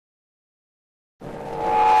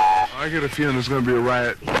I get a feeling there's gonna be a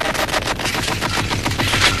riot.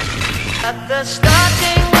 At the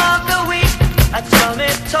starting of the week, at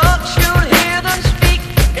Summit Talks you'll hear them speak.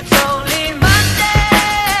 It's only Monday.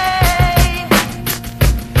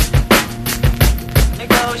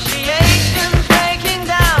 Negotiations breaking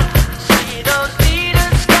down. See those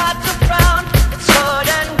leaders start to frown. It's sword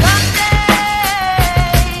and gun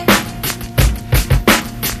day.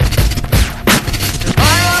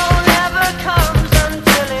 Tomorrow never comes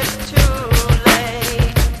until it's too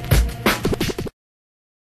late.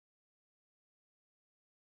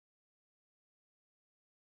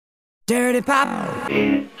 Dirty pop.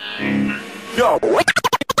 Yo.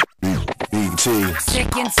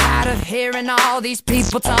 Sick and tired of hearing all these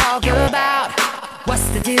people talk about what's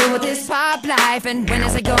the deal with this pop life and when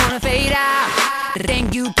is it gonna fade out. The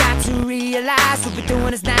thing you got to realize, what we're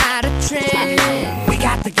doing is not a trend. We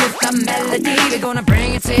got the gift of melody, we're gonna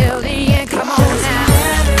bring it till the end. Come on now.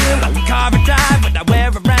 Like the car I drive, what I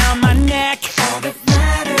wear around my neck. All that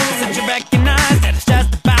matters, don't you recognize that it's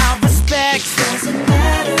just about respect? Doesn't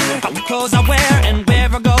matter about the clothes I wear and where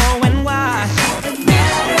I go and why. All that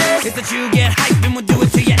matters is that you get hyped and we'll do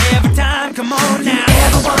it to you every time. Come on now.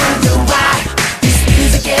 Ever wonder why this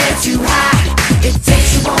music gets you high? It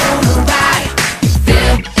takes you on a ride.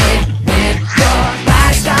 Feel it when your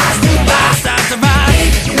body starts to rock. Starts to rock.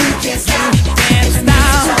 You can't stop dancing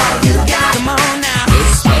now. All you got. Come on now.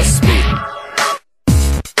 This must be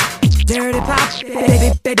dirty pop,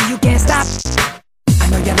 baby, baby, you can't stop. I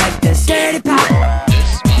know you like this dirty pop.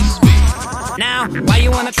 Now, why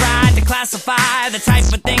you wanna try to classify the type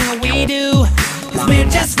of thing that we do? 'Cause we're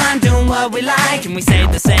just fine doing what we like, and we say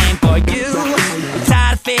the same for you. I'm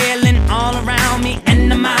tired of feeling all around me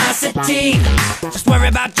animosity. Just worry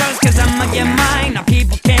about yours, 'cause I'm on your mind. Now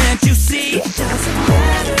people, can't you see? It doesn't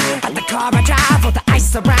matter about the car I drive or the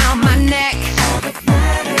ice around my neck. All that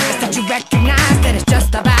matters is that you recognize that it's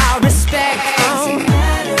just about respect.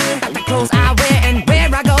 About the clothes I wear and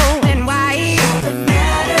where I go and why. All that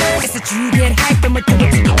matters is that you get hyped and we do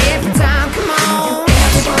it to you every time. Come on.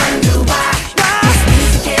 Ever wonder why this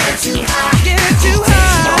music gets you high? Get you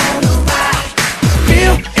high. On a ride.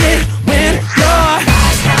 Feel it when your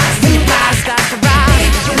body starts to rock.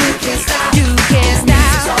 You can't stop. You can't stop.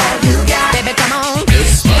 This is all you got. Baby, come on.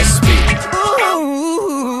 This must be. Ooh,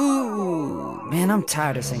 man, I'm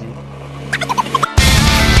tired of singing.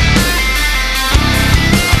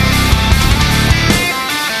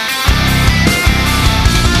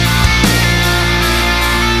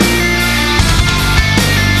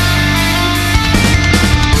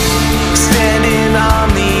 Standing on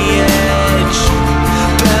the edge,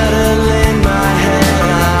 battling my head.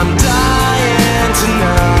 I'm dying to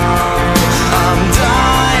know. I'm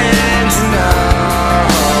dying to know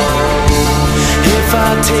if I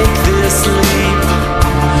take this leap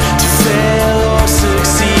to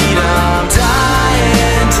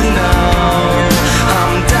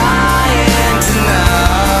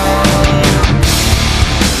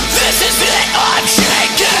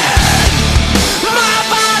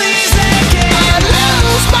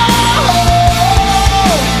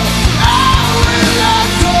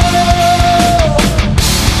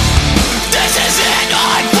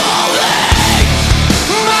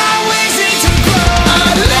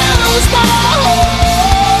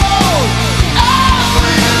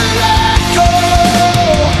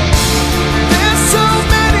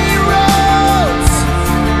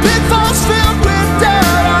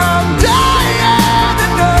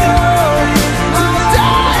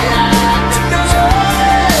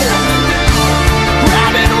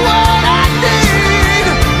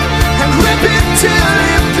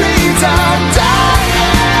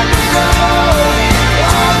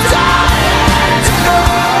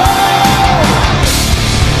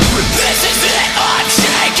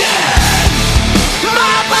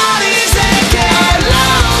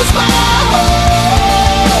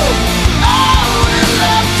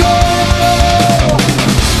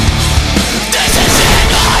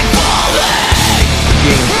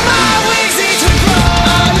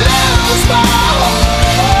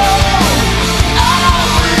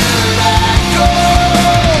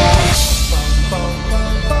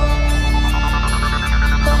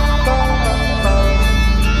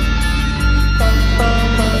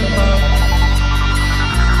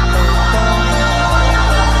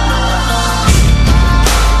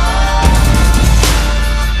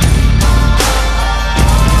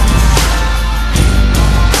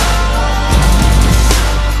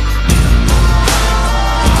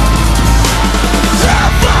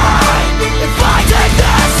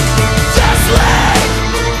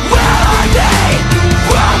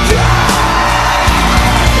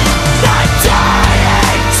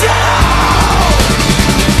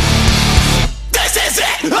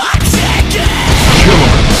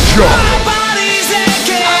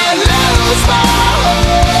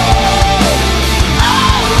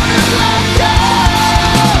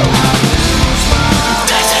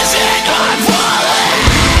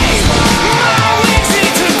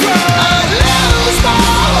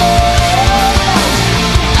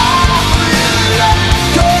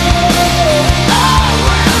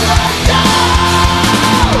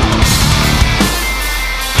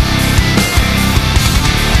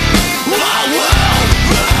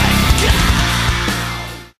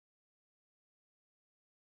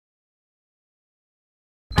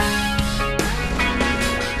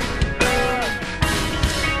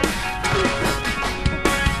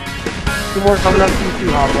Two more coming up to you too,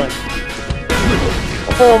 Hable.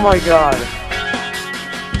 Oh my god.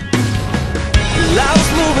 Well, I was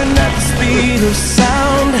moving at the speed of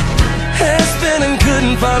sound, head spinning,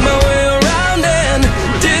 couldn't find my way around, and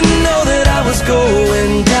didn't know that I was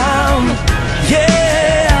going down.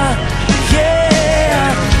 Yeah,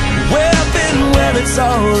 yeah. Where I've been, where it's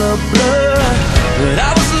all a blur. What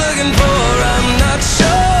I was looking for, I'm not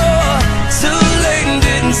sure. Too late and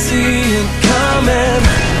didn't see it coming.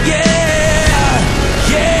 Yeah,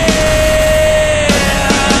 yeah.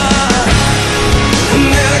 And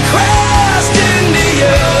then I crashed into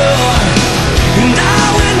you, and I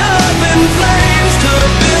went up in flames. Could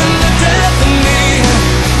have been the death of me,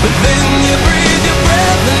 but then you breathed your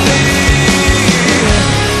breath in me.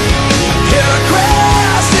 And I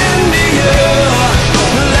crashed into you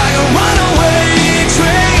like a runaway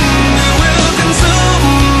train that will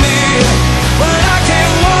consume me, but I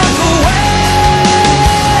can't walk away.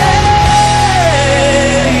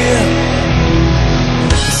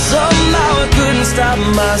 Somehow I couldn't stop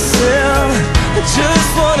myself. I just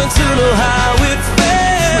wanted to know how it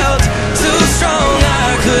felt. Too strong,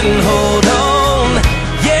 I couldn't hold on.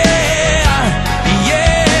 Yeah,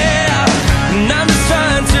 yeah. And I'm just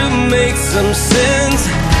trying to make some sense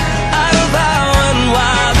out of how and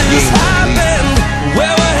why this happened.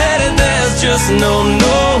 Where we're headed, there's just no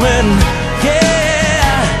knowing.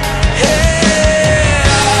 Yeah, yeah.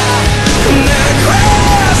 And then I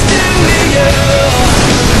crashed into you,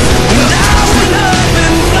 and I went up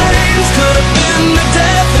in flames. Could have been the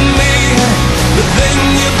death of me, but then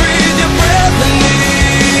you breathed your breath in me.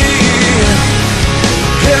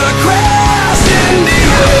 And I crashed into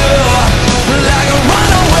you like a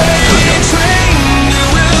runaway train that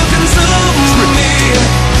will consume me,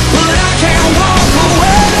 but I can't walk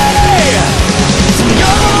away from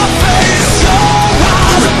your face. Your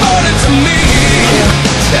eyes are burning to me.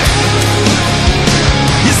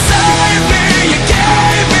 You saved me, you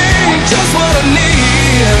gave me just what I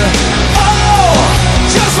need. Oh,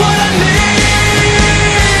 just what I need.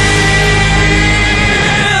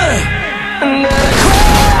 And then I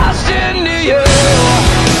crashed into you,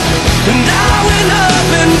 and I went up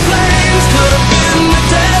in flames. Could have been the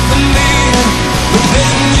death of me, but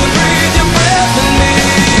then you breathed your breath in me.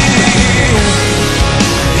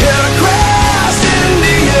 And I crashed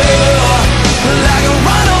into you like a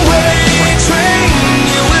runaway train.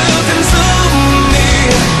 You will consume me,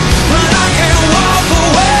 but I can't walk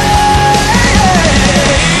away.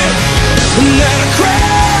 And then I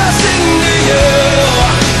crashed into you,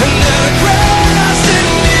 and then I crashed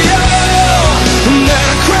into you, and then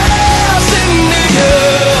I crashed into you,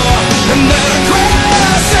 and then I crashed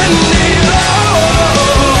into you, and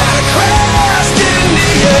then I crashed into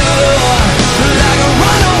you like a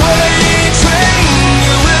runaway train.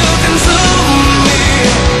 You will consume me,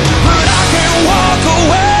 but I can't walk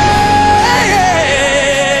away.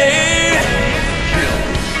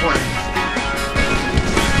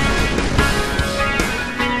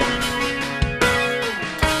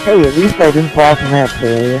 Hey, at least I didn't fall from that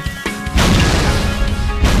failure.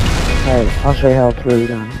 Hey, I'll show you how it's really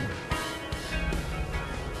done.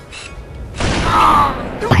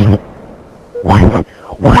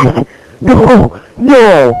 What? No!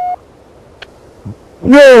 No!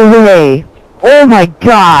 No way! Oh my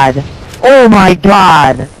god! Oh my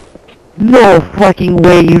god! No fucking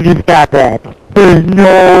way you just got that! There's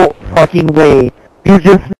no fucking way! You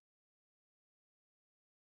just...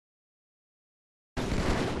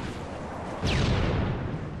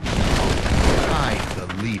 I'm the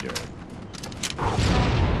leader.